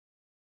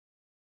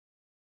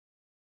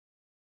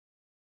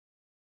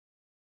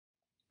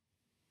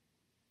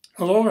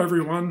Hello,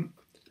 everyone.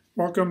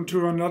 Welcome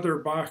to another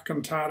Bach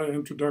Cantata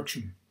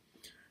introduction.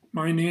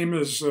 My name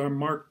is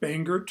Mark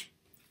Bangert,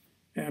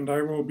 and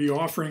I will be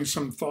offering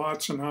some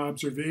thoughts and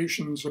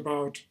observations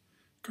about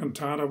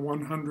Cantata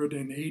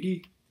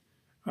 180,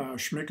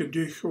 Schmücke,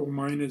 dich,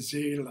 meine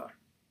Seele.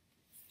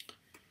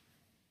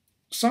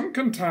 Some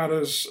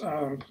cantatas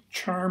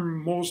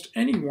charm most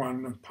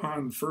anyone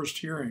upon first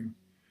hearing.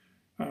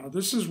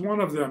 This is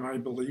one of them, I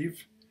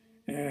believe,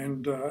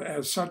 and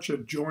as such,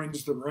 it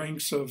joins the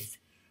ranks of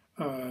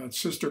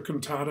sister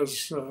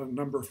cantatas,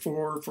 number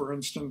 4, for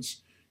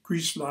instance,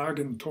 Grießlag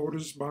and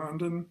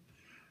Todesbanden,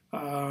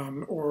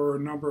 or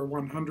number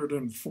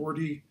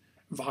 140,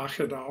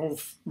 Wachet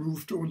auf,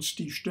 ruft uns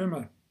die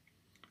Stimme.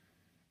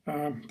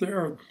 There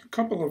are a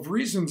couple of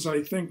reasons,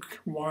 I think,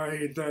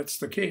 why that's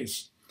the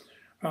case.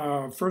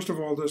 First of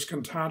all, this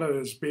cantata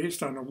is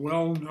based on a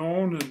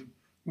well-known and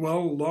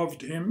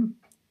well-loved hymn.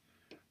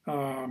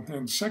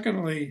 And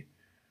secondly,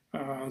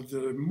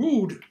 the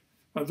mood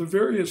of the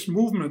various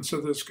movements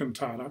of this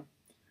cantata,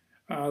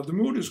 the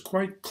mood is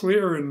quite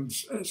clear and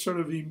sort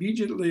of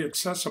immediately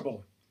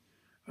accessible.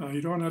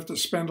 You don't have to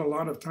spend a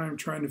lot of time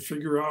trying to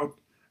figure out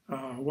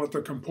what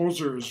the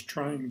composer is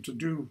trying to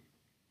do.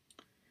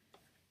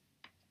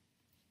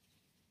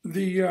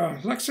 The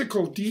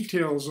lexical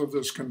details of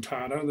this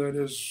cantata, that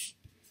is,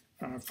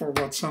 for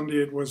what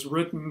Sunday it was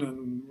written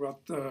and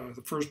what the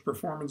first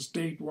performance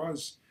date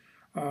was,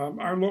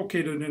 are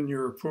located in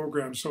your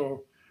program,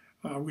 so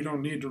we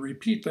don't need to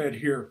repeat that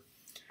here.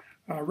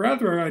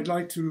 Rather, I'd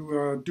like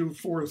to do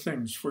 4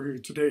 things for you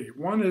today.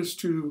 One is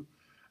to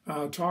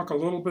talk a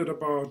little bit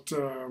about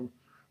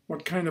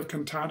what kind of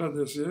cantata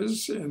this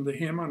is and the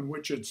hymn on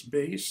which it's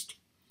based.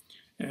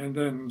 And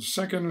then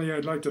secondly,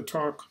 I'd like to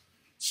talk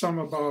some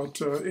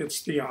about its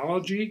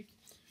theology.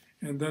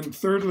 And then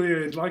thirdly,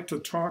 I'd like to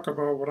talk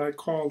about what I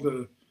call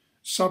the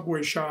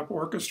subway shop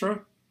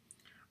orchestra,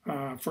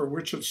 for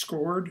which it's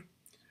scored.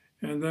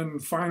 And then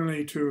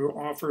finally, to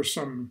offer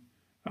some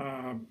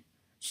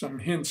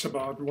hints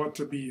about what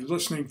to be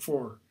listening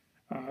for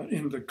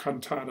in the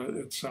cantata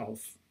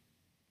itself.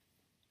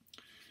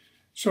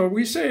 So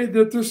we say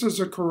that this is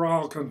a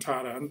chorale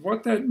cantata, and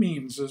what that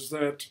means is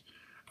that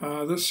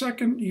the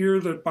second year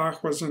that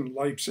Bach was in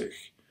Leipzig,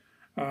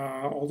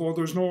 although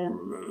there's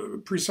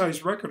no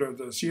precise record of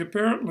this, he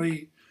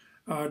apparently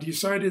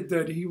decided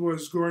that he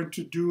was going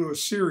to do a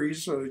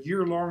series, a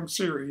year-long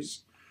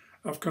series,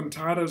 of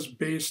cantatas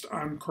based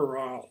on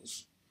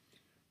chorales.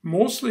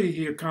 Mostly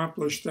he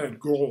accomplished that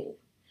goal,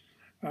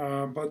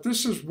 but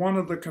this is one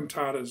of the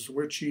cantatas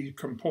which he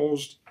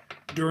composed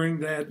during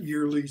that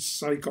yearly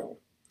cycle.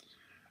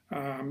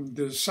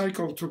 The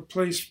cycle took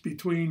place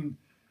between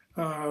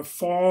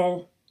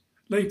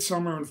late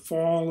summer and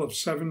fall of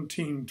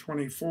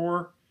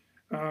 1724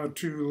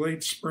 to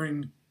late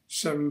spring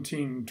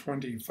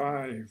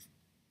 1725.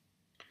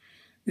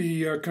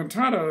 The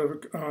cantata,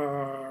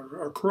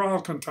 or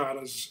chorale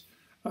cantatas,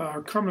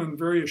 come in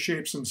various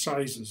shapes and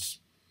sizes.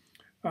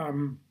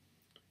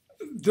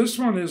 This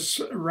one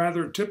is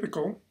rather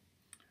typical.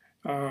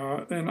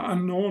 An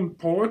unknown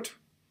poet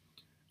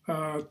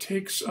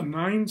takes a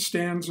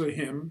 9-stanza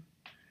hymn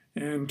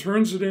and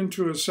turns it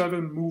into a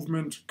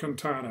 7-movement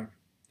cantata.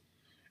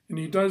 And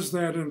he does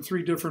that in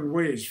 3 different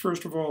ways.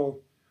 First of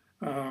all,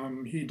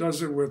 he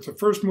does it with the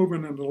first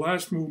movement and the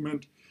last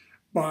movement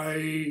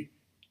by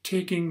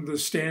taking the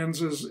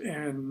stanzas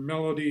and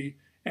melody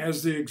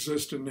as they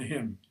exist in the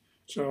hymn.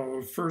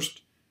 So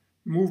first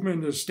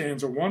movement is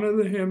stanza 1 of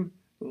the hymn,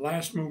 the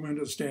last movement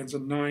is stanza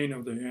 9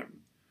 of the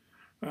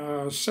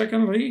hymn.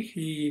 Secondly,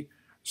 he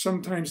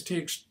sometimes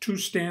takes 2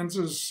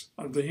 stanzas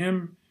of the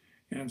hymn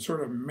and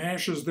sort of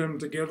mashes them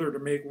together to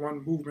make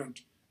one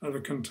movement of the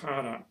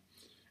cantata.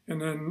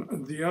 And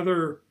then the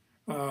other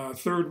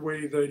third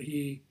way that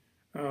he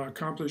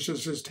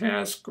accomplishes his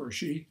task, or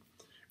she,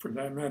 for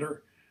that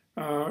matter,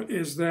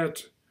 is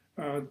that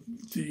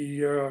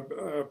the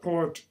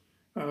poet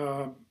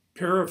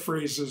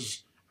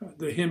paraphrases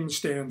the hymn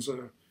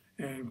stanza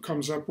and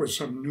comes up with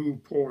some new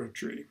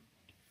poetry.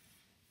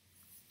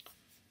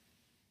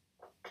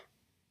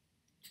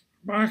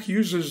 Bach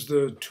uses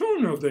the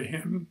tune of the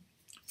hymn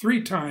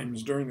 3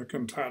 times during the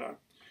cantata.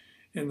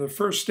 In the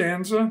first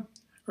stanza,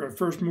 or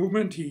first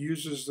movement, he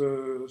uses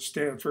the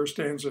first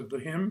stanza of the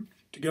hymn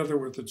together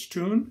with its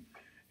tune.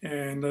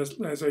 And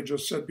as I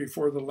just said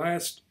before, the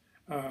last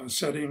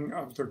setting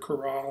of the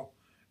chorale,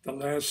 the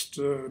last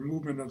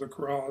movement of the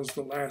chorale is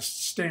the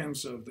last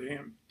stanza of the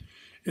hymn.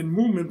 In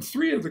movement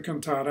 3 of the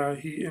cantata,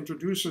 he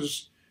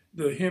introduces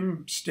the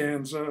hymn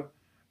stanza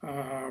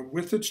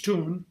with its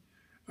tune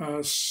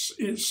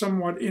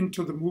somewhat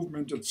into the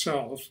movement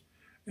itself,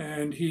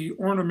 and he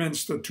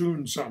ornaments the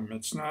tune some.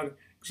 It's not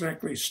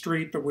exactly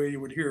straight the way you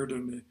would hear it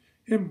in the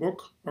hymn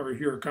book or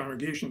hear a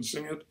congregation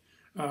sing it,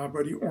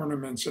 but he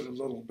ornaments it a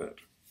little bit.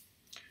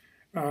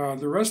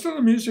 The rest of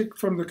the music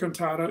from the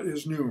cantata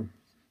is new.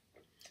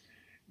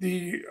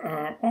 The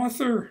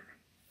author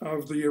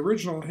of the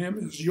original hymn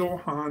is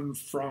Johann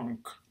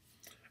Frank,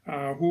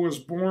 who was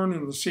born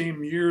in the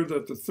same year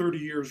that the 30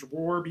 Years'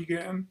 War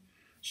began.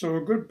 So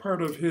a good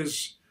part of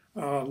his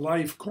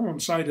life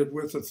coincided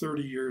with the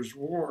 30 Years'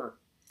 War.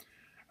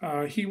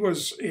 He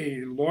was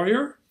a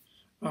lawyer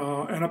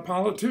and a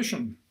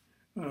politician.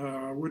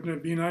 Wouldn't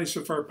it be nice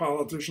if our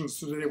politicians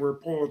today were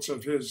poets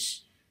of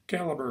his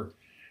caliber?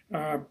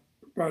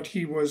 But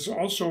he was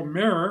also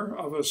mayor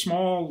of a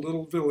small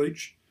little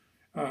village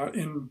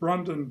in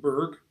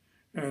Brandenburg,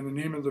 and the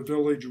name of the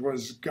village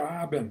was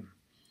Gaben.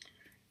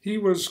 He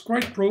was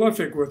quite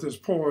prolific with his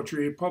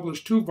poetry. He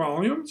published 2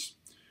 volumes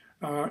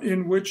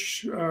in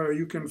which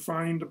you can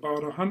find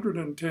about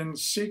 110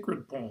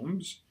 sacred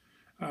poems,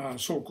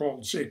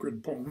 so-called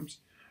sacred poems,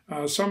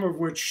 some of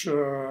which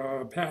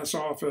pass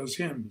off as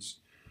hymns.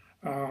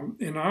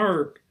 In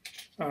our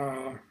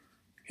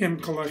hymn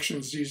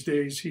collections these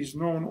days, he's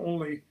known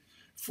only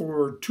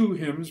for 2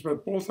 hymns,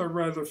 but both are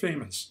rather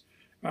famous.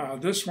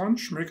 This one,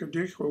 Schmücke,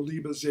 dich,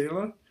 liebe,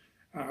 Seele,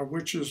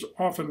 which is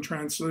often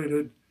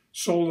translated,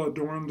 Soul,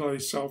 adorn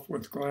thyself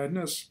with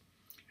gladness.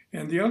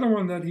 And the other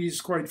one that he's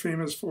quite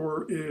famous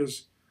for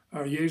is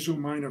Jesu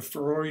meine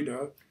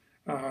Freude,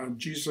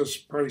 Jesus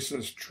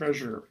priceless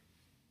treasure.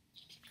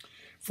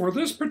 For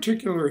this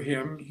particular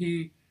hymn,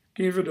 he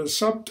gave it a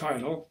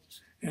subtitle,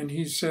 and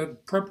he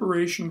said,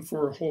 Preparation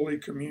for Holy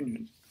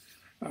Communion.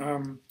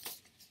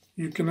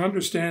 You can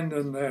understand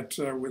then that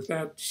with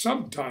that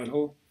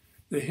subtitle,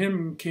 the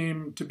hymn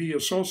came to be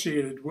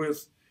associated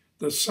with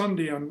the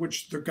Sunday on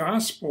which the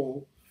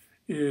gospel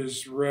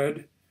is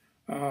read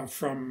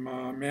from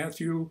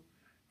Matthew,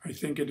 I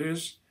think it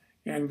is,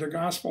 and the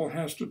gospel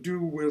has to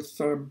do with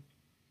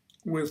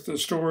the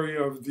story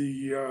of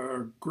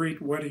the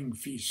great wedding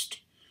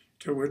feast,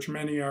 to which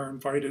many are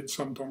invited,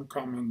 some don't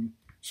come, and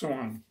so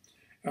on.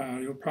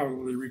 You'll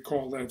probably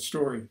recall that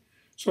story.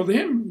 So the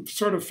hymn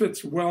sort of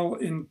fits well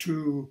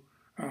into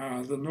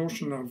the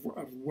notion of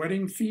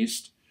wedding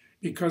feast,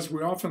 because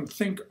we often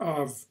think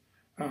of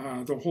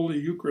the Holy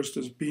Eucharist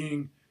as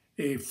being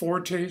a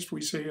foretaste,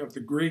 we say, of the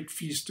great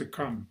feast to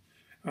come.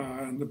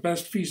 And the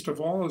best feast of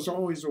all is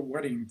always a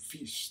wedding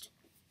feast.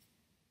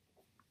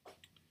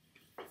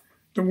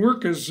 The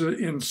work is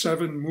in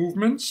 7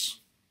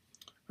 movements.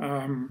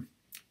 The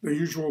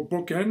usual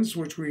bookends,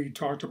 which we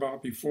talked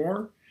about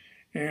before,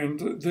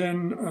 and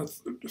then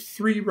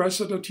 3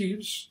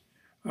 recitatives,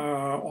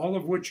 all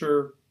of which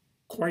are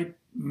quite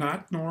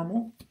not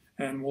normal,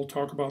 and we'll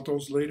talk about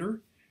those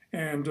later,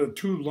 and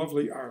 2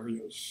 lovely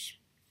arias.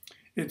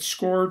 It's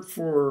scored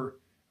for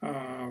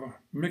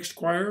mixed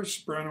choirs,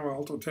 soprano,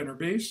 alto, tenor,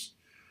 bass,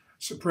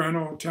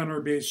 soprano,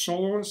 tenor, bass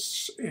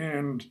soloists,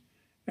 and,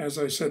 as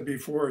I said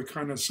before, a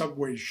kind of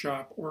subway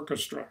shop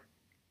orchestra.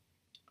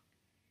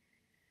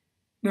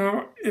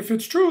 Now, if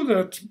it's true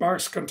that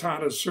Bach's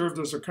cantatas served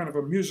as a kind of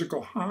a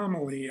musical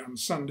homily on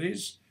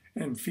Sundays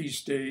and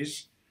feast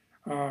days,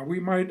 we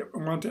might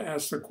want to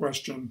ask the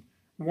question,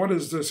 what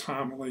is this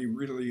homily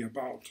really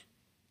about?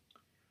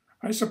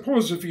 I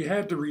suppose if you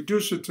had to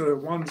reduce it to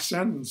 1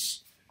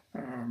 sentence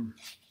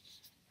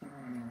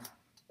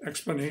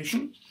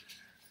explanation,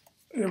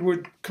 it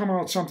would come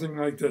out something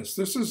like this.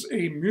 This is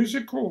a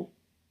musical,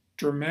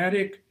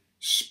 dramatic,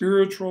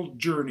 spiritual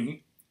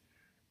journey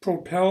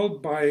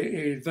propelled by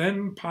a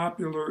then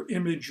popular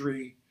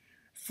imagery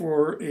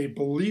for a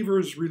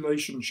believer's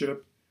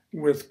relationship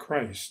with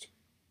Christ.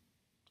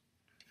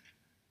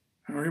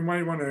 Now, you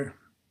might want to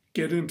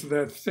get into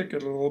that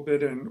thicket a little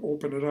bit and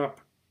open it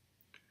up.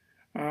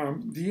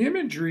 The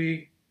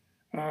imagery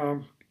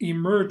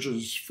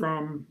emerges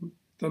from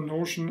the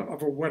notion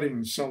of a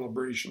wedding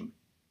celebration.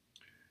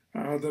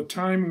 The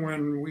time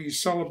when we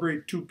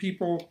celebrate 2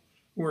 people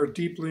who are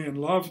deeply in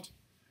love,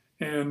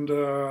 and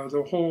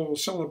the whole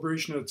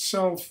celebration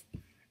itself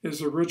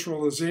is a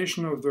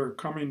ritualization of their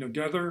coming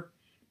together,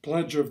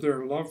 pledge of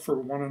their love for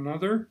one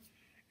another,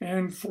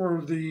 and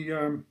for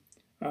the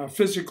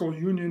physical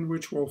union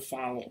which will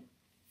follow.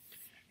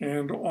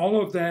 And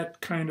all of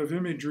that kind of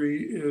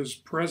imagery is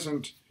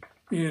present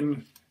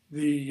in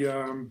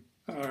the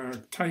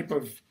type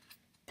of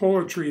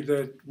poetry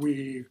that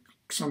we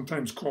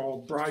sometimes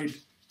call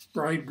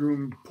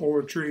bridegroom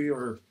poetry,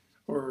 or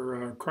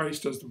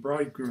Christ as the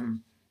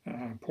bridegroom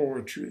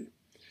poetry.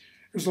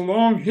 There's a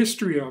long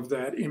history of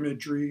that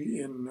imagery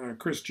in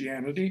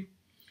Christianity,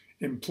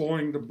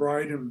 employing the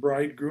bride and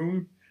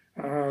bridegroom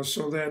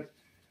so that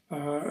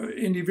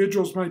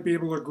individuals might be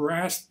able to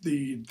grasp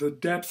the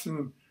depth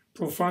and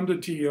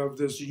profundity of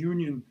this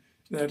union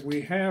that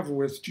we have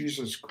with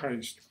Jesus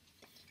Christ.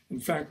 In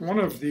fact, one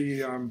of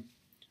the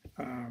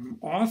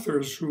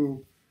authors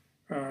who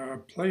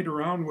played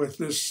around with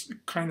this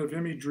kind of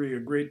imagery a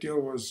great deal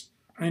was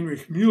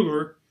Heinrich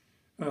Müller,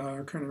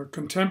 kind of a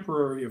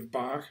contemporary of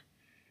Bach.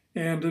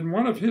 And in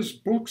one of his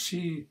books,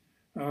 he,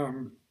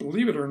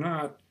 believe it or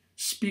not,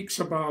 speaks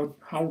about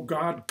how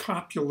God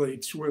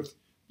copulates with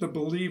the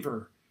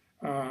believer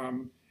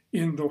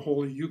in the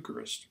Holy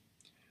Eucharist.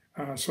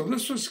 So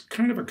this was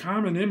kind of a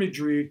common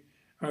imagery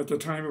at the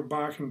time of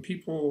Bach, and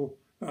people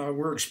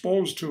were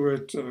exposed to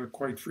it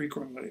quite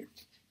frequently.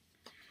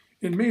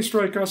 It may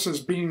strike us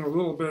as being a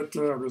little bit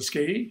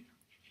risque,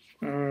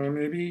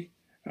 maybe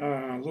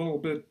a little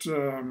bit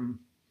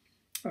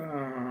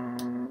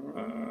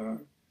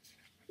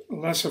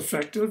less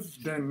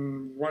effective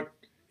than what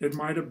it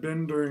might have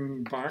been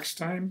during Bach's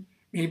time,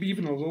 maybe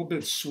even a little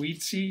bit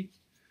sweetsy.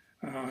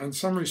 In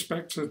some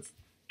respects, it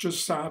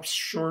just stops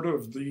short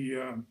of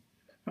the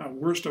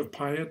worst of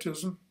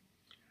pietism.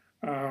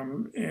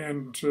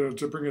 And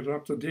to bring it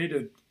up to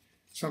date,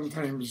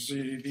 sometimes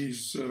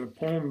these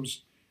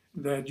poems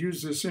that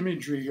use this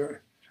imagery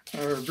are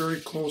very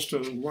close to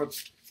what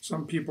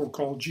some people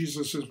call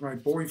Jesus is my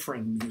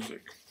boyfriend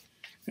music.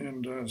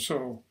 And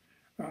so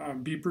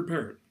be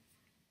prepared.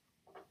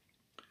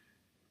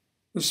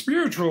 The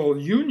spiritual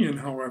union,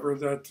 however,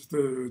 that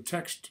the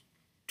text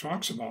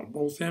talks about,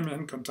 both hymn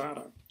and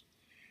cantata,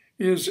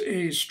 is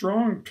a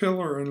strong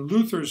pillar in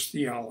Luther's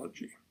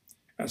theology,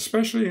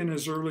 especially in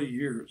his early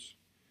years.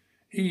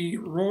 He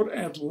wrote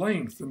at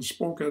length and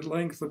spoke at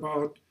length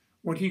about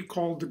what he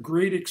called the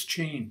great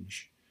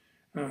exchange.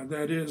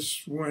 That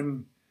is,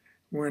 when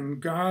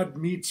God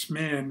meets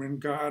man, when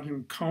God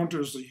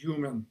encounters the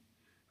human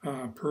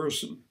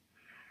person,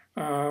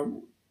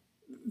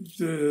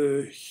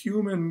 the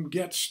human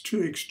gets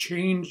to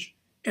exchange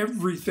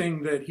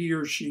everything that he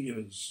or she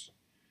is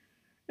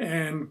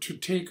and to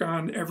take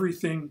on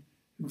everything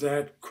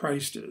that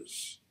Christ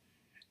is.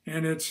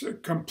 And it's a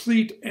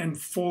complete and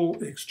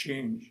full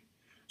exchange,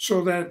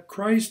 so that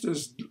Christ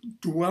is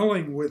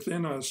dwelling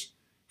within us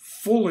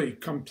fully,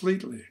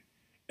 completely.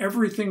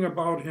 Everything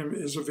about him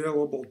is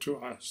available to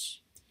us.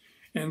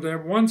 And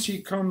that once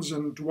he comes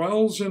and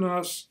dwells in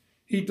us,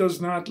 he does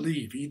not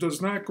leave. He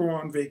does not go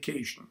on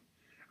vacation.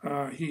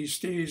 He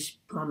stays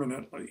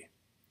permanently.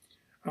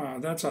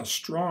 That's a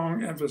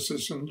strong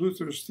emphasis in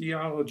Luther's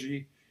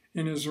theology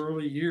in his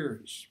early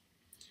years.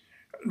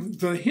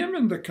 The hymn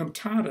and the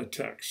cantata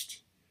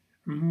text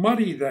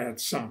muddy that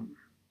some,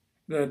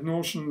 that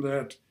notion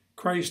that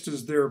Christ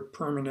is there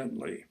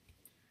permanently.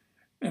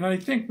 And I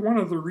think one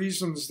of the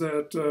reasons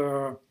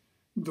that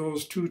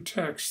those two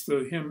texts,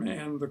 the hymn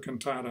and the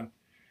cantata,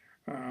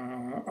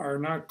 are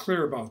not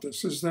clear about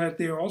this is that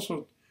they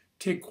also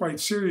take quite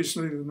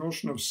seriously the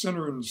notion of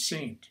sinner and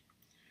saint.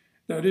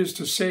 That is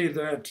to say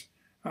that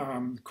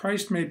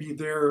Christ may be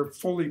there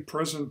fully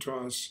present to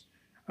us,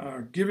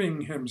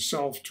 giving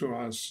himself to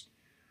us,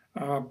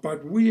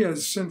 but we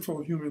as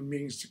sinful human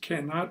beings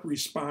cannot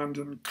respond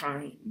in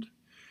kind,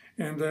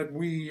 and that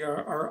we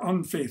are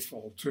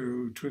unfaithful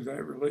to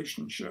that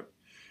relationship.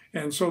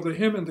 And so the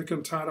hymn and the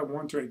cantata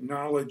want to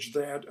acknowledge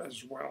that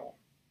as well.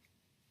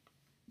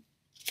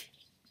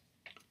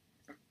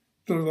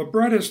 The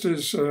librettist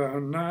is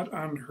not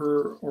on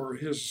her or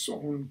his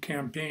own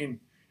campaign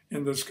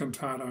in this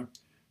cantata,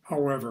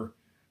 however,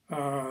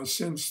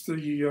 since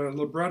the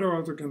libretto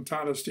of the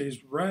cantata stays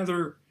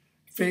rather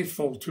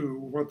faithful to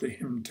what the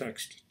hymn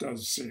text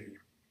does say.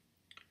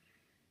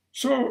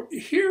 So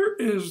here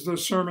is the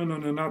sermon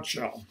in a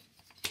nutshell.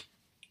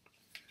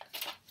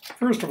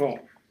 First of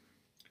all,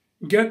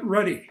 get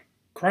ready.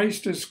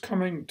 Christ is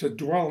coming to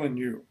dwell in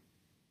you.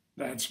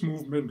 That's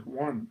movement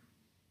 1.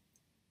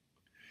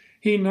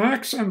 He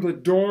knocks on the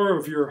door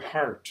of your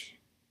heart,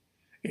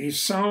 a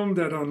sound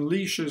that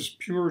unleashes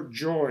pure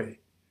joy,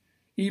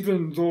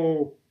 even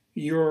though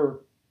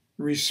your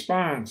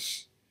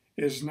response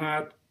is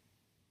not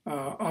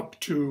up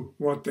to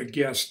what the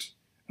guest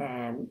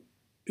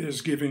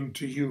is giving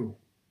to you.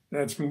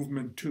 That's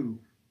movement 2.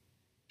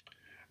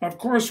 Of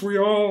course, we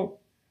all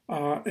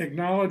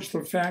acknowledge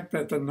the fact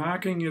that the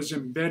knocking is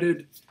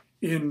embedded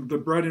in the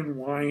bread and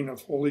wine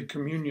of Holy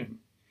Communion,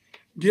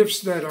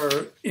 gifts that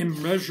are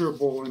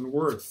immeasurable in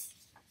worth.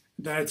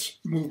 That's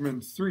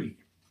movement 3.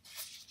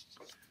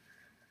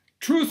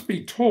 Truth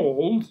be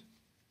told,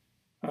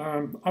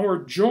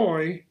 our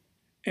joy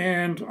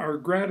and our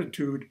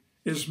gratitude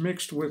is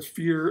mixed with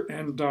fear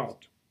and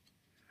doubt.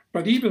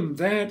 But even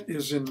that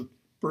is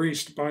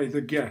embraced by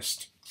the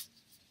guest.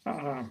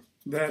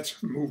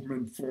 That's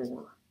movement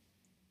 4.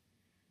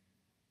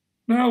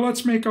 Now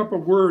let's make up a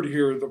word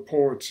here, the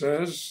poet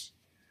says.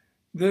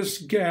 This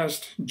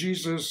guest,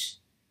 Jesus,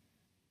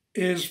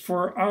 is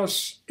for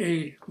us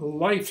a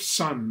life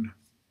sun,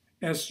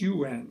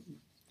 S-U-N.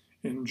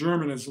 In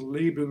German is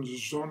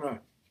Lebenssonne.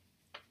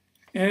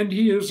 And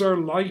he is our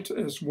light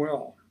as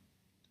well.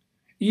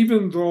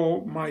 Even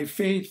though my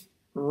faith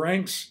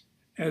ranks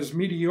as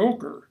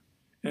mediocre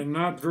and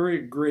not very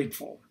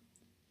grateful.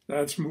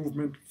 That's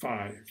movement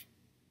 5.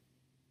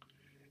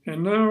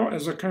 And now,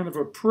 as a kind of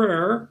a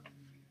prayer,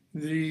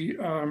 the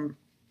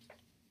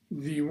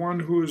one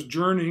who is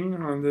journeying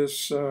on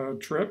this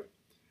trip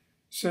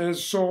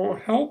says, so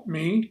help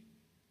me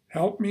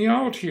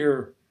out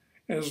here.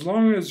 As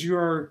long as you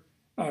are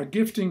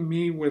gifting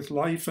me with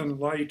life and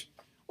light,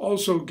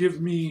 also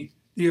give me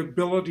the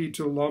ability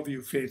to love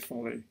you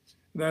faithfully.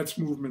 That's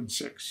movement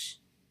 6.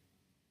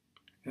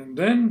 And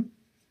then,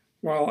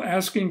 while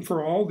asking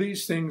for all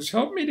these things,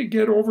 help me to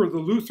get over the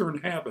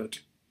Lutheran habit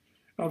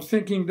of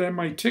thinking that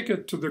my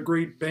ticket to the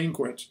great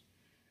banquet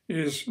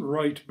is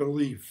right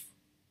belief.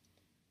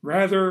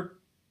 Rather,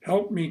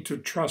 help me to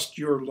trust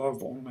your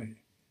love only.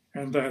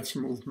 And that's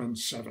movement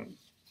 7.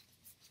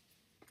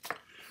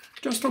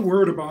 Just a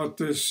word about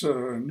this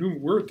new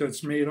word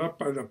that's made up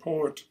by the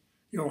poet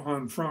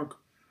Johann Frank,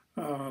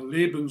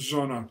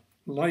 Lebenssonne,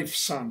 life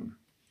sun.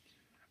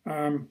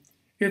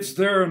 It's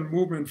there in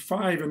movement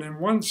 5, and in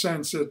one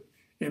sense it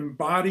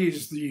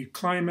embodies the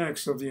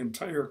climax of the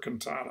entire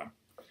cantata.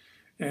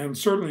 And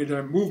certainly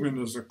that movement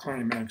is the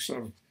climax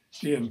of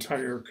the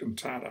entire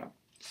cantata.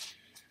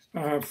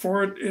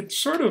 For it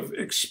sort of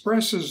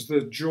expresses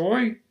the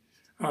joy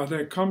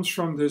that comes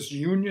from this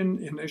union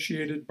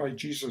initiated by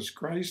Jesus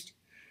Christ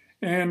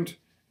and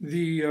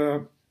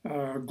the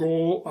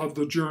goal of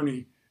the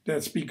journey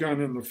that's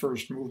begun in the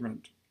first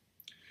movement.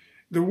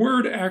 The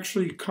word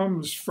actually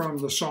comes from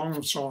the Song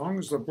of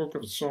Songs, the book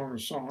of Song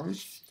of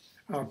Songs,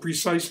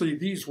 precisely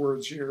these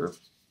words here.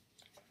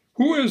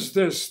 Who is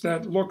this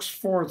that looks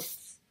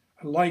forth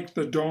like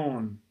the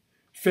dawn,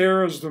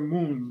 fair as the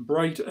moon,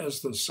 bright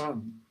as the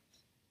sun?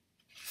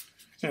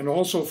 And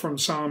also from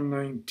Psalm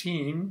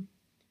 19,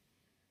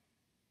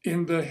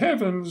 in the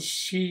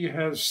heavens he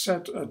has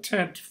set a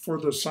tent for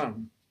the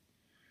sun,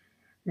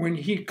 when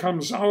he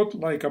comes out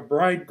like a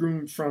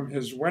bridegroom from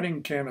his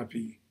wedding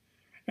canopy,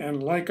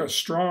 and like a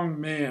strong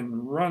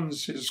man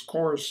runs his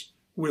course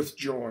with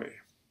joy.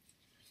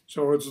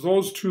 So it's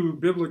those two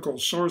biblical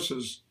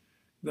sources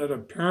that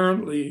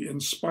apparently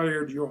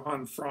inspired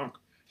Johann Franck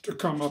to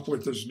come up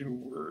with this new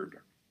word.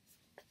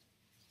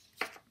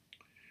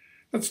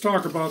 Let's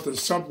talk about the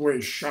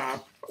Subway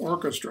Shop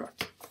Orchestra.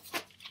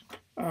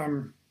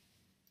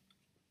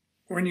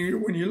 When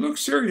you look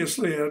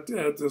seriously at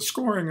the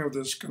scoring of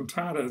this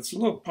cantata, it's a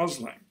little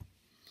puzzling.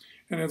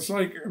 And it's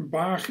like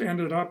Bach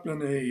ended up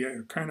in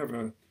a kind of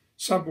a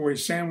Subway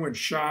sandwich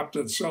shop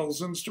that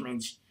sells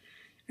instruments.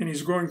 And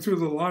he's going through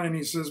the line.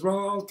 He says,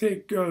 well, I'll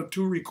take 2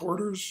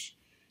 recorders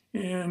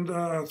and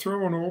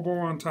throw an oboe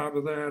on top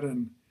of that.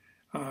 And,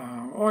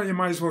 oh, you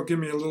might as well give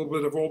me a little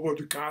bit of oboe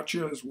da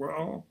caccia as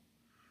well.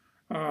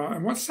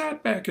 And what's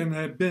that back in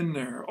that bin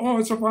there? Oh,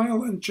 it's a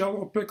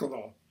violoncello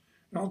piccolo.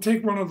 I'll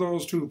take one of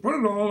those too. Put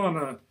it all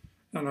on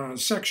a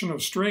section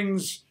of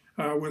strings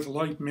with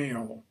light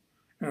mayo.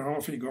 And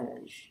off he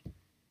goes.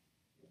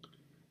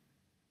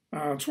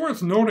 It's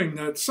worth noting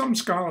that some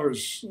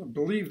scholars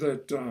believe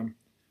that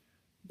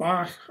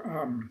Bach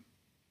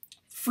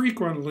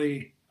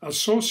frequently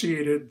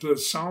associated the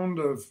sound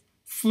of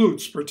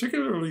flutes,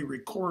 particularly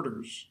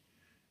recorders,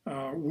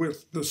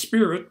 with the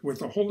Spirit, with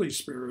the Holy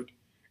Spirit,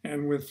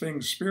 and with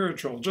things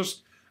spiritual,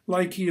 just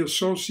like he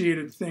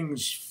associated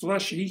things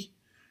fleshy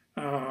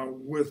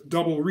with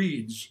double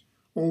reeds,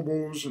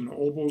 oboes and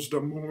oboes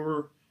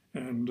d'amour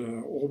and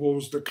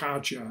oboes da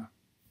caccia.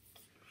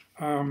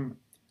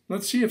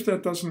 Let's see if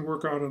that doesn't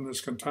work out in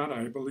this cantata.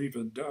 I believe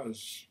it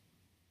does.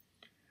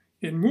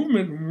 In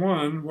movement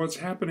 1, what's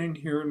happening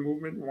here in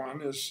movement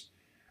 1 is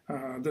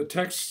the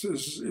text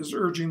is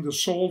urging the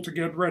soul to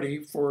get ready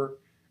for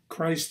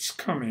Christ's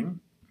coming,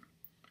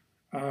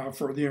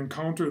 for the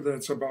encounter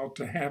that's about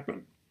to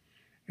happen.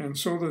 And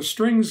so the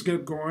strings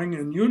get going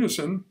in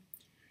unison,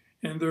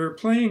 and they're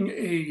playing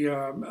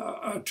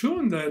a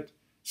tune that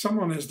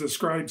someone has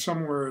described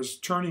somewhere as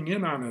turning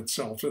in on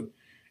itself.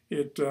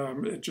 It's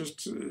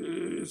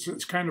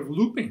kind of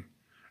looping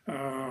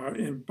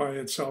by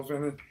itself,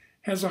 and it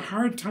has a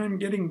hard time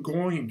getting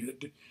going.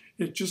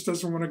 It just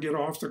doesn't want to get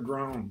off the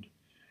ground.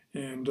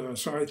 And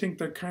so I think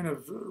that kind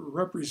of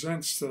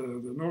represents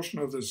the notion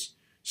of this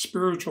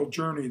spiritual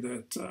journey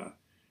that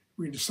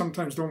we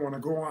sometimes don't want to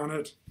go on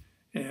it,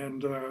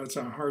 and it's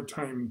a hard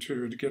time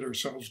to get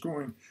ourselves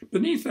going.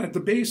 Beneath that,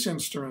 the bass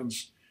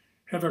instruments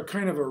have a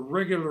kind of a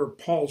regular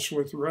pulse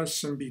with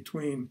rests in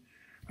between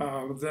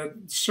that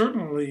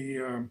certainly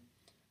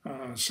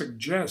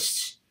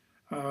suggests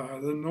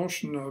the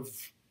notion of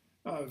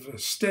a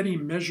steady,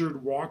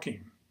 measured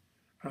walking.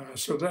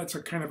 So that's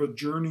a kind of a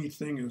journey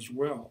thing as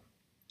well.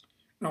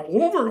 Now,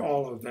 over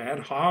all of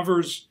that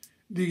hovers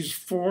these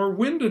 4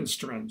 wind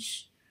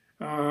instruments,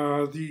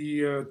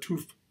 the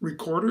 2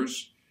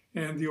 recorders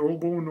and the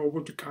oboe and oboe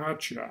da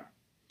caccia.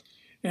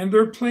 And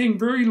they're playing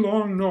very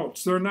long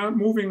notes. They're not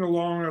moving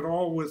along at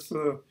all with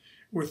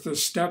the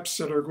steps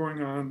that are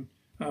going on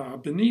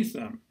beneath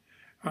them.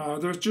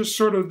 They're just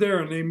sort of there,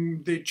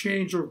 and they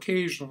change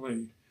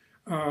occasionally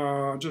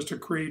just to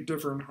create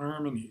different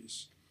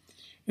harmonies.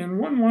 And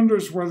one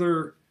wonders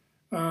whether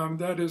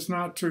that is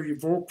not to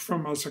evoke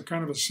from us a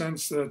kind of a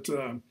sense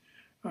that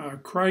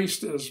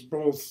Christ as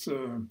both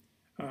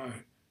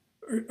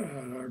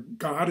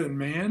God and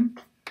man,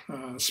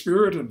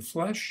 spirit and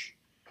flesh.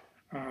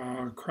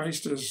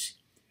 Christ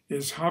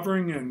is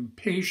hovering and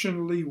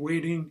patiently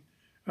waiting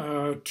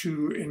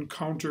to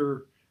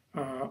encounter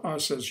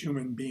us as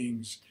human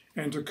beings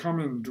and to come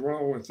and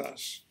dwell with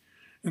us.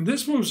 And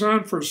this moves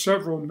on for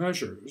several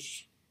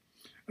measures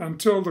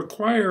until the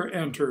choir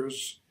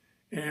enters,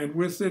 and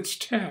with its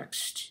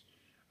text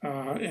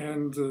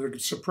and the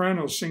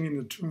soprano singing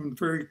the tune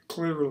very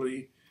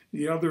clearly,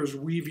 the others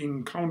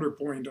weaving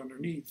counterpoint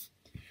underneath.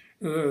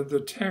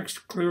 The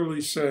text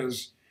clearly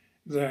says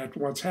that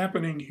what's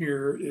happening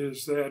here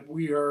is that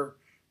we are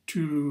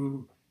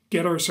to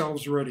get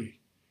ourselves ready,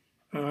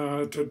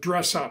 to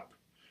dress up,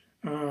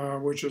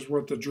 which is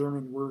what the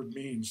German word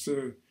means.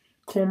 To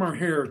comb our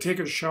hair, take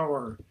a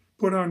shower,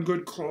 put on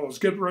good clothes,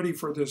 get ready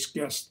for this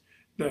guest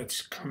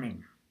that's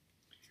coming.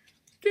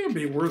 I think it'd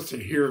be worth to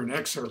hear an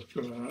excerpt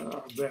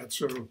of that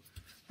so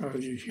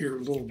you hear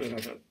a little bit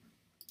of it.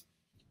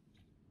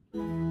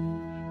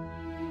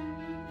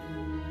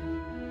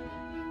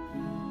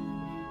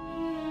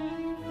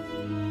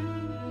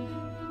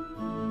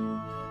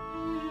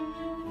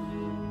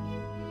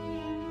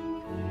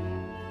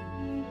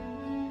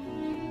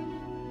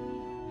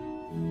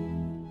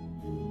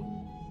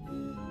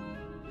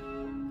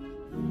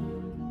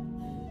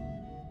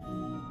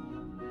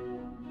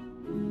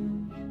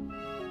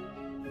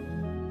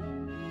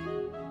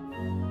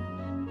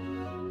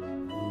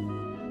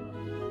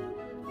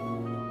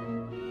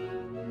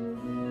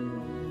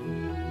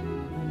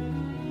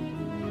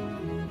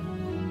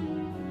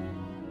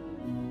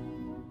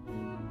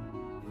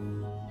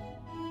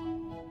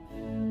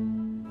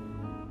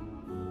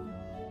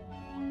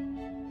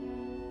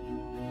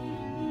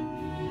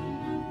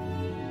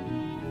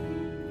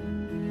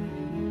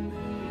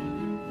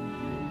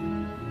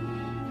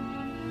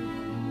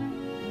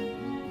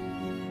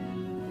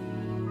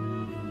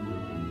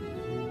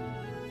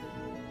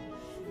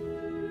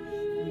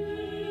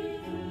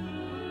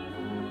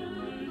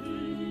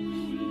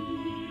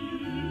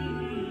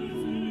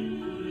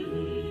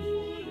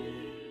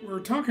 We're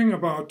talking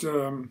about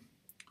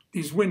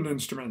these wind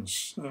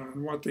instruments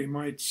and what they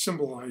might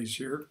symbolize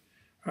here.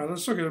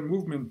 Let's look at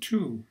movement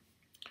 2.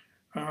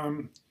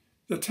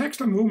 The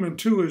text of movement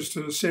 2 is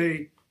to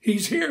say,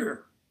 he's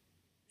here,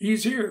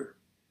 he's here.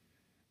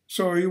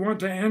 So you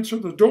want to answer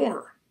the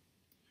door.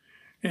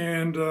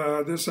 And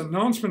this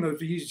announcement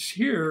of he's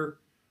here,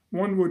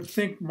 one would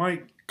think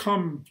might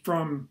come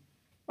from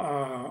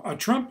a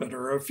trumpet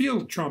or a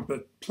field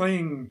trumpet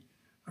playing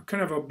a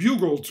kind of a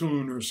bugle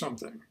tune or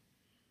something.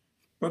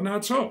 But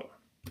not so.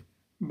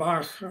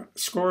 Bach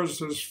scores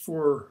this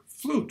for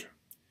flute.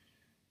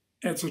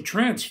 It's a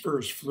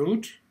transverse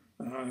flute,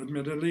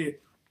 admittedly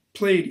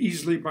played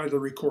easily by the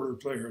recorder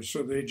players,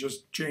 so they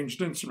just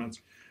changed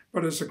instruments.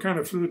 But it's a kind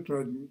of flute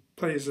that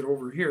plays it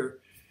over here.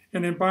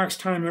 And in Bach's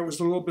time, it was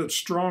a little bit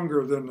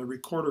stronger than the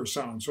recorder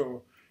sound,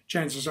 so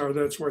chances are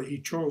that's why he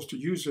chose to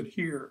use it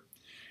here.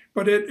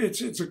 But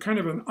it's a kind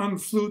of an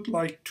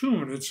unflute-like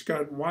tune. It's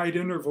got wide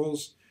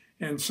intervals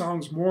and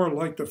sounds more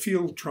like the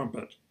field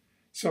trumpet.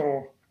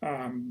 So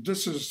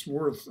this is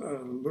worth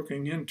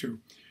looking into.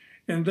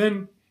 And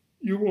then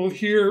you will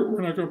hear,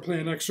 we're not going to play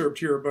an excerpt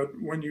here, but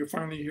when you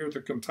finally hear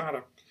the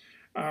cantata,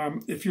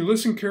 if you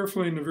listen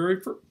carefully in the very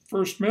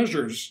first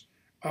measures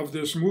of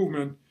this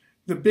movement,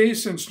 the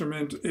bass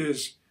instrument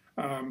is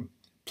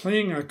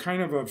playing a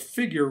kind of a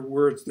figure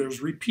where there's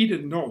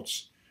repeated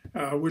notes,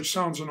 which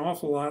sounds an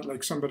awful lot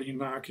like somebody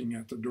knocking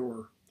at the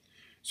door.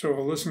 So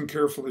listen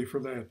carefully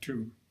for that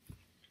too.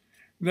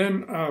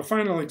 Then a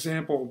final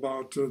example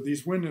about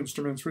these wind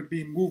instruments would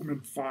be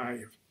movement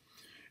 5.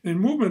 In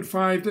movement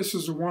 5, this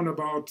is the one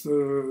about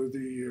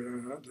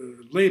the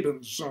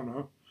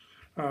Lebenssonne,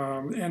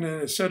 and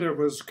it said it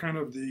was kind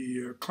of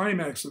the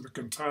climax of the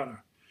cantata.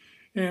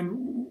 And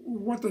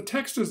what the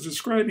text is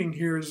describing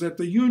here is that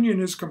the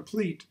union is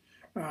complete.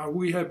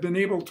 We have been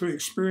able to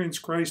experience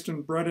Christ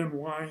in bread and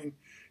wine.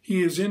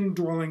 He is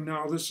indwelling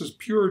now. This is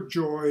pure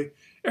joy.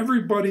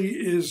 Everybody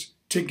is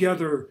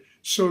together.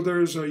 So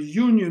there's a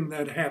union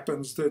that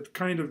happens, that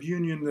kind of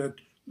union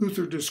that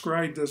Luther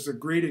described as the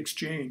great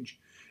exchange.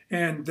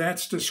 And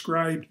that's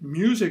described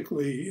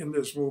musically in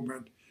this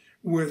movement,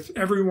 with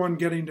everyone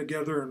getting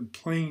together and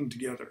playing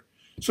together.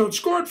 So it's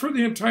scored for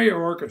the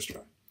entire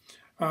orchestra.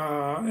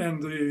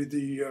 And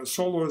the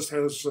soloist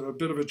has a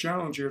bit of a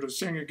challenge here to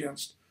sing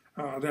against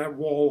that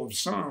wall of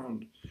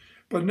sound.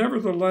 But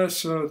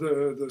nevertheless,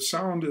 the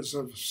sound is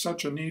of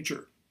such a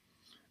nature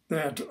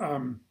that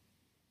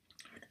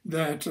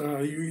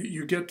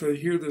you get to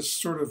hear this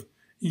sort of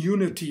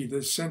unity,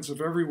 this sense of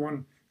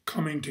everyone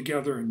coming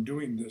together and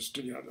doing this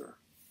together.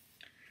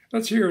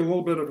 Let's hear a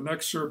little bit of an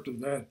excerpt of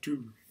that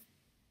too.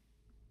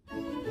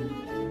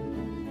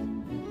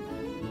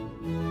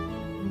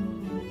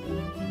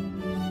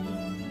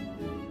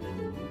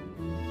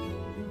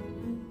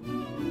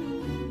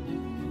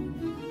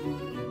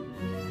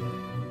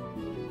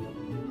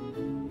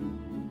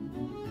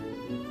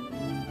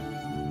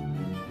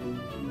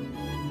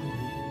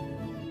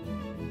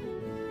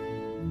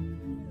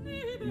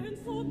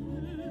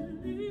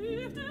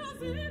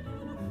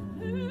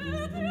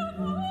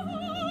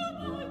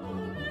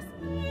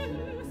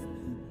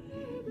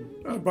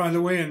 By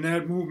the way, in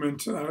that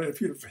movement,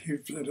 if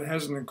it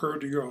hasn't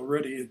occurred to you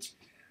already,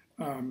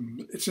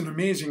 it's an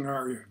amazing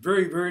aria,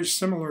 very, very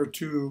similar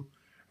to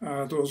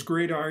those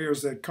great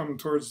arias that come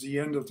towards the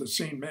end of the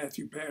St.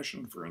 Matthew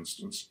Passion, for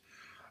instance.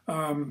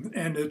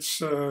 And it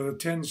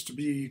tends to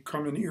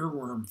become an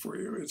earworm for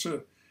you.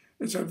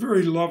 It's a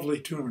very lovely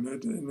tune,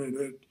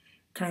 it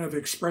kind of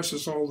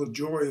expresses all the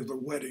joy of the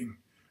wedding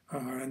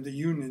and the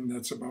union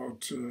that's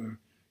about to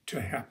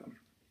happen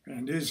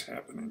and is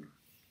happening.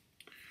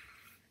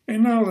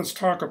 And now let's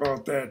talk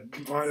about that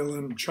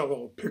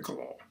violoncello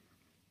piccolo.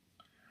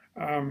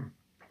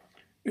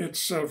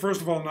 It's,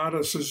 first of all, not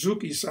a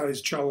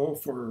Suzuki-sized cello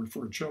for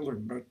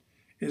children, but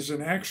is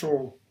an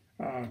actual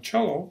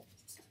cello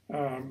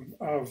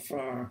of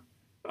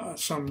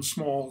some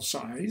small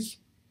size.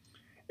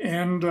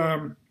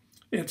 And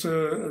it's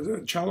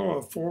a cello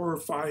of 4 or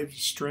 5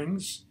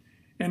 strings.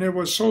 And it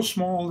was so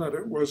small that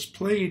it was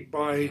played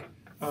by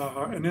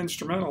an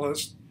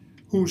instrumentalist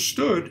who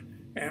stood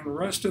and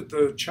rested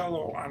the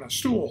cello on a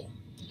stool.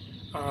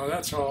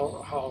 That's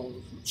how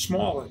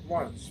small it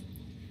was.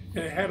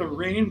 It had a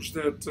range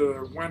that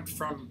went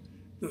from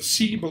the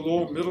C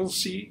below middle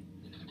C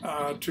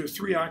to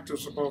 3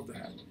 octaves above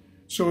that.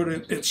 So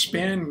it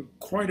spanned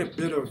quite a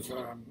bit of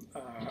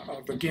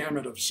the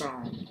gamut of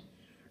sound.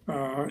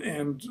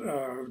 And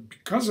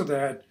because of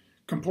that,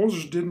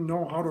 composers didn't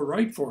know how to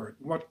write for it.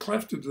 What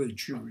clef did they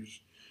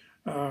choose?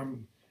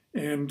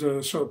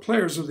 So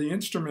players of the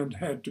instrument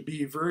had to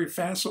be very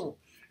facile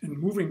in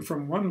moving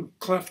from one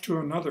clef to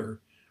another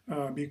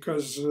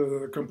because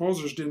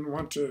composers didn't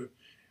want to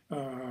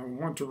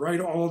write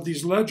all of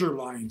these ledger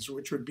lines,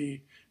 which would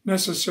be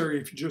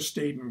necessary if you just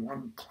stayed in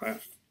one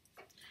clef.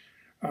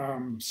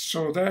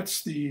 So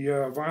that's the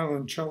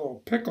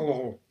violoncello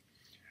piccolo.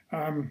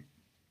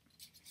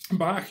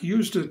 Bach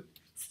used it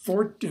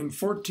in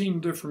 14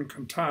 different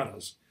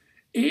cantatas,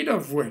 8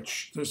 of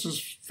which, this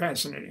is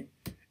fascinating,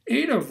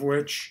 8 of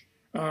which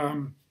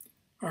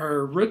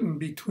are written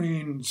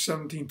between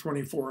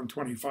 1724 and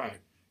 25.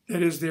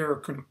 That is, they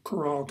are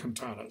chorale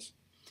cantatas.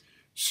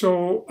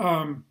 So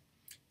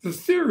the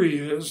theory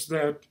is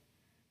that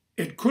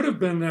it could have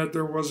been that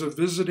there was a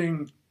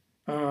visiting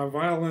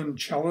violin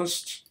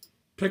cellist,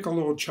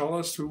 piccolo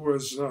cellist, who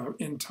was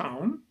in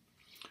town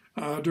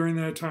during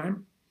that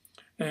time.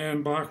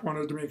 And Bach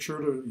wanted to make sure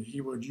that he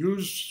would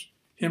use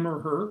him or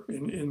her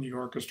in the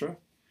orchestra.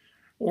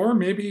 Or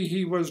maybe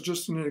he was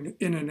just in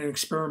an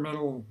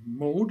experimental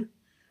mode,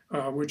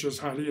 which is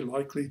highly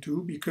likely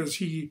too, because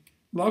he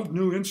loved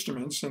new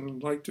instruments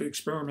and liked to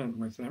experiment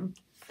with them.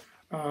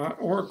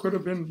 Or it could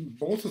have been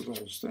both of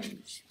those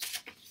things.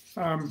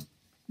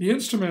 The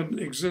instrument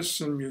exists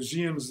in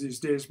museums these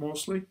days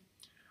mostly.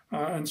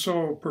 And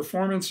so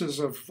performances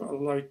of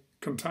like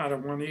Cantata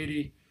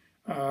 180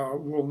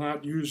 will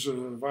not use a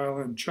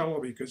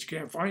violoncello because you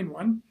can't find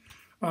one.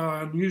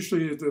 And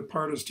usually the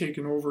part is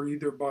taken over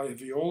either by a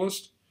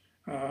violist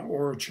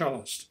or a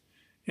cellist.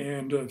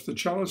 And if the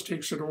cellist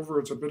takes it over,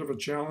 it's a bit of a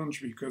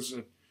challenge because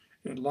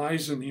it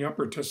lies in the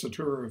upper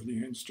tessitura of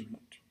the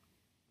instrument.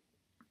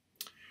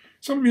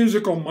 Some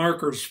musical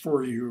markers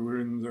for you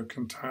in the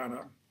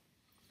cantata.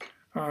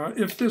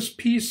 If this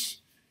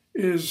piece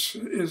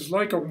is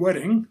like a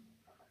wedding,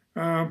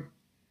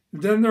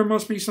 then there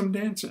must be some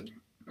dancing.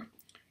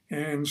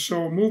 And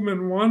so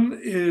movement 1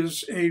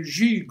 is a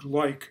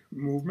gigue-like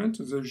movement.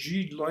 It's a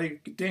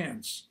gigue-like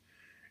dance.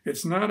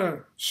 It's not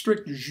a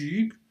strict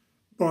gigue,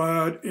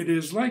 but it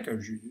is like a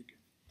gigue.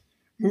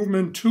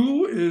 Movement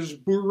 2 is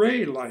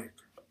bourrée-like.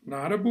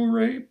 Not a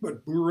bourrée,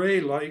 but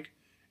bourrée-like.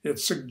 It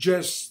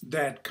suggests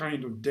that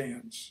kind of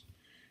dance.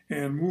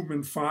 And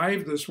movement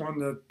 5, this one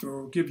that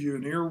will give you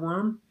an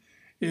earworm,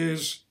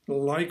 is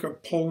like a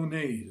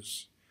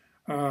polonaise.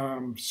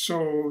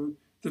 So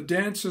the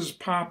dances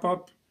pop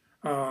up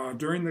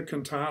during the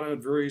cantata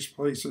at various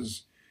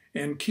places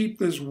and keep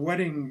this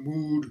wedding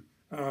mood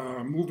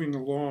moving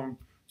along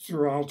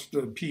throughout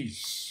the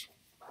piece.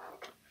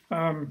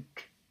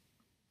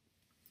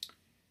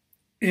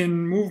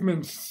 In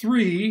movement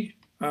 3,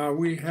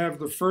 we have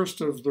the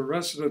first of the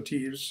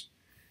recitatives,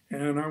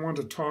 and I want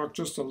to talk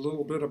just a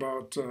little bit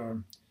about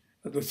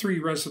the 3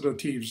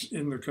 recitatives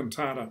in the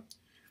cantata.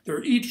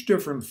 They're each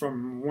different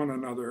from one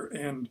another,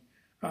 and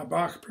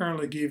Bach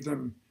apparently gave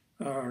them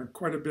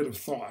quite a bit of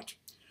thought.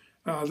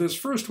 This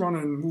first one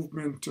in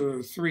movement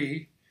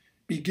 3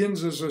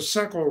 begins as a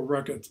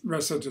secco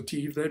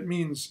recitative. That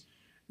means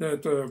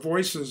that the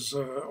voice is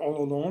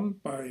all alone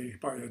by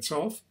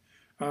itself,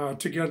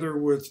 together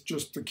with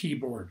just the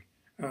keyboard,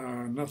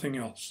 nothing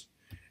else.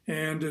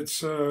 And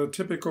it's a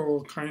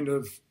typical kind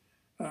of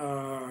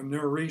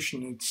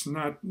narration. It's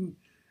not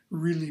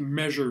really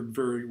measured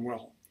very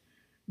well.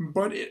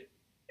 But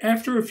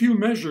after a few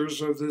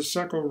measures of this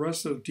secco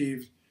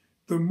recitative,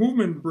 the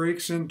movement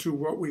breaks into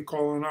what we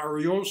call an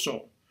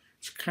arioso.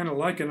 It's kind of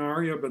like an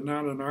aria, but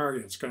not an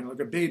aria. It's kind of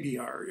like a baby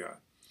aria.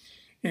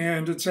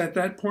 And it's at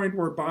that point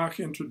where Bach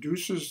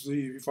introduces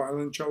the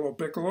violoncello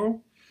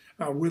piccolo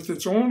with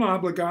its own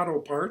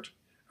obbligato part,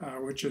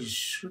 which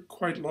is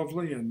quite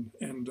lovely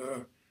and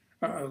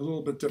a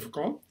little bit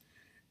difficult.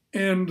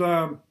 And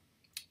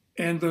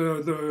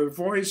the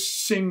voice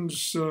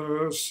sings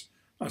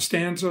a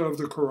stanza of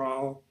the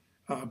chorale,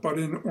 but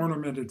in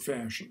ornamented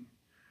fashion.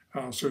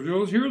 So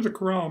you'll hear the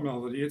chorale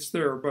melody. It's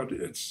there, but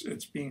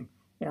it's being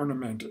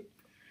ornamented.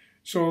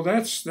 So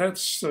that's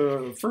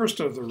first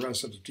of the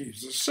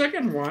recitatives. The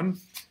second one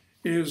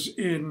is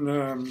in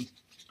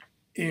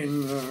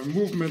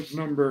movement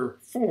number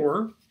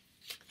 4,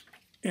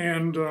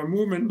 and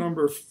movement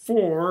number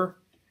 4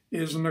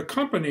 is an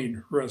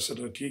accompanied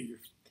recitative.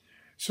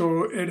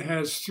 So it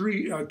has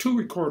two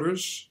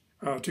recorders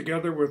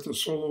together with the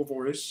solo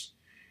voice,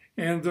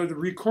 and the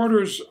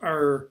recorders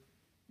are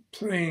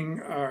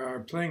playing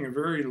a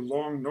very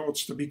long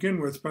notes to begin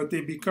with, but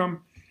they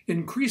become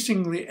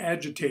increasingly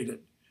agitated.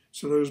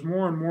 So there's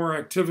more and more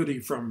activity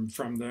from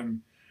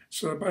them.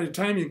 So by the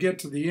time you get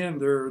to the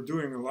end, they're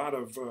doing a lot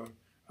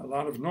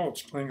of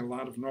notes, playing a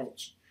lot of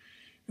notes.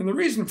 And the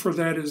reason for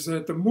that is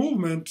that the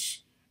movement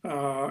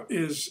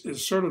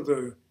is sort of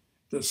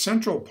the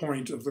central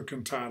point of the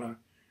cantata,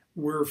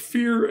 where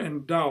fear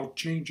and doubt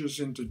changes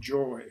into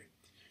joy.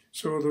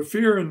 So the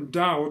fear and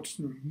doubt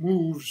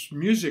moves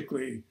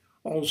musically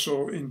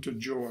also into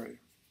joy.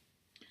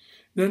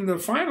 Then the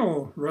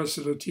final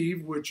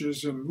recitative, which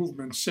is in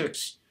movement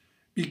 6,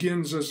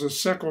 begins as a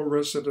secco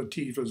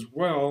recitative as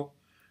well.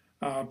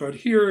 But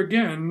here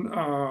again,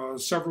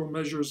 several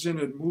measures in,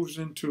 it moves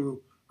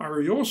into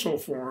arioso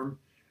form.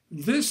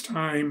 This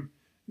time,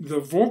 the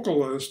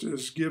vocalist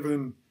is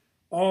given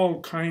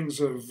all kinds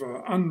of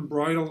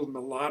unbridled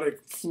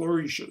melodic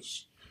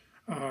flourishes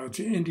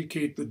to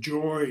indicate the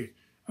joy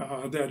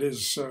that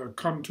has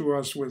come to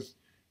us with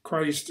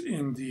Christ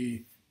in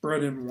the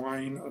bread and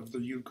wine of the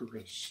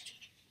Eucharist.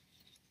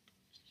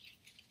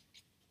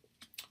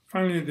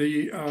 Finally,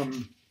 the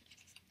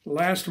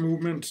last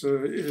movement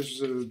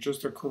is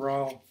just a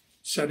chorale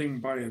setting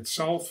by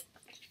itself,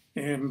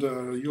 and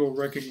you'll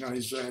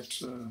recognize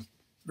that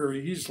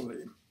very easily.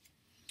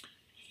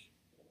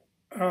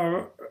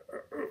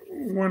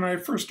 When I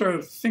first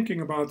started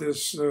thinking about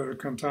this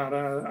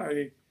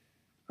cantata,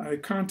 I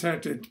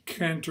contacted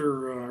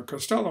Cantor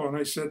Costello and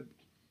I said,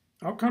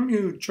 how come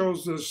you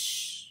chose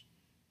this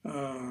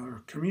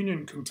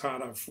communion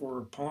cantata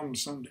for Palm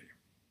Sunday?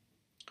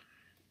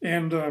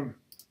 And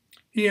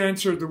he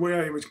answered the way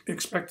I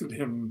expected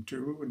him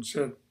to and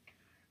said,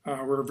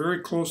 we're very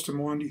close to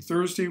Maundy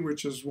Thursday,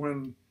 which is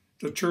when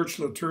the church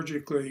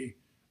liturgically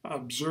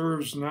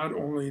observes not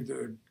only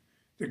the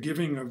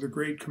giving of the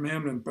Great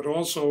Commandment, but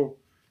also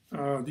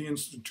the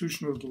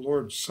institution of the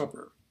Lord's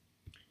Supper.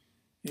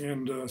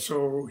 And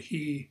so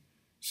he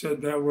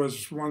said that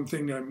was one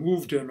thing that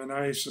moved him, and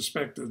I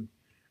suspected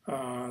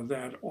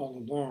that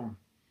all along.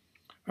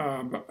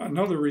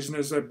 Another reason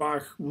is that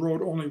Bach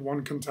wrote only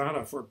one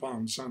cantata for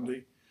Palm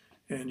Sunday,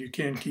 and you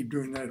can't keep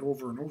doing that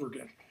over and over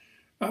again.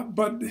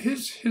 But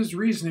his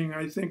reasoning,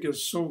 I think,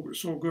 is so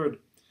good.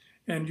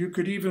 And you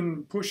could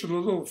even push it a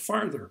little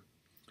farther.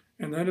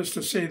 And that is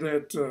to say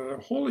that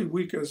Holy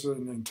Week as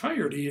an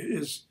entirety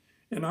is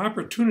an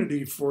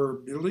opportunity for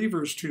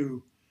believers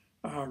to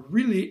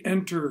really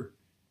enter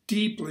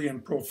deeply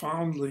and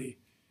profoundly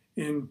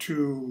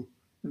into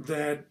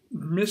that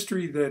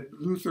mystery that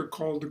Luther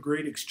called the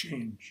Great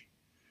Exchange,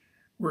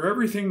 where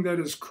everything that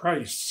is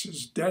Christ's,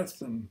 his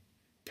death and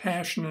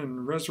passion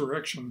and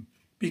resurrection,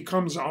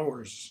 becomes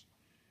ours.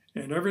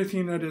 And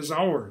everything that is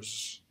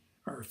ours,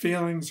 our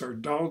failings, our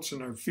doubts,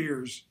 and our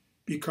fears,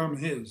 become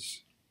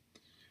his.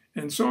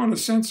 And so in a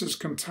sense, this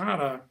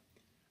cantata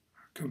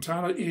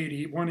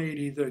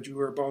 180 that you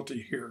are about to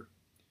hear,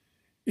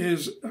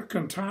 is a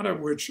cantata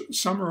which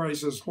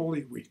summarizes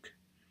Holy Week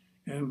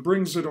and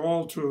brings it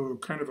all to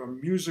kind of a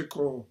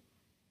musical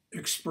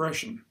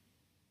expression,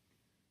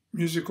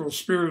 musical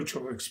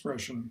spiritual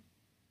expression,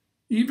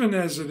 even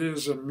as it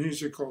is a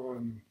musical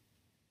and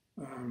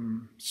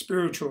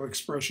spiritual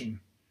expression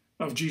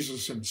of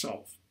Jesus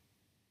himself.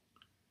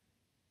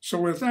 So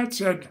with that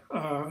said,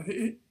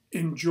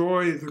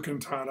 enjoy the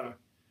cantata.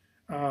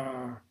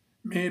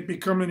 May it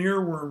become an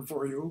earworm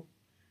for you,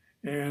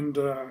 and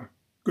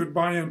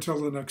goodbye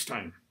until the next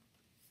time.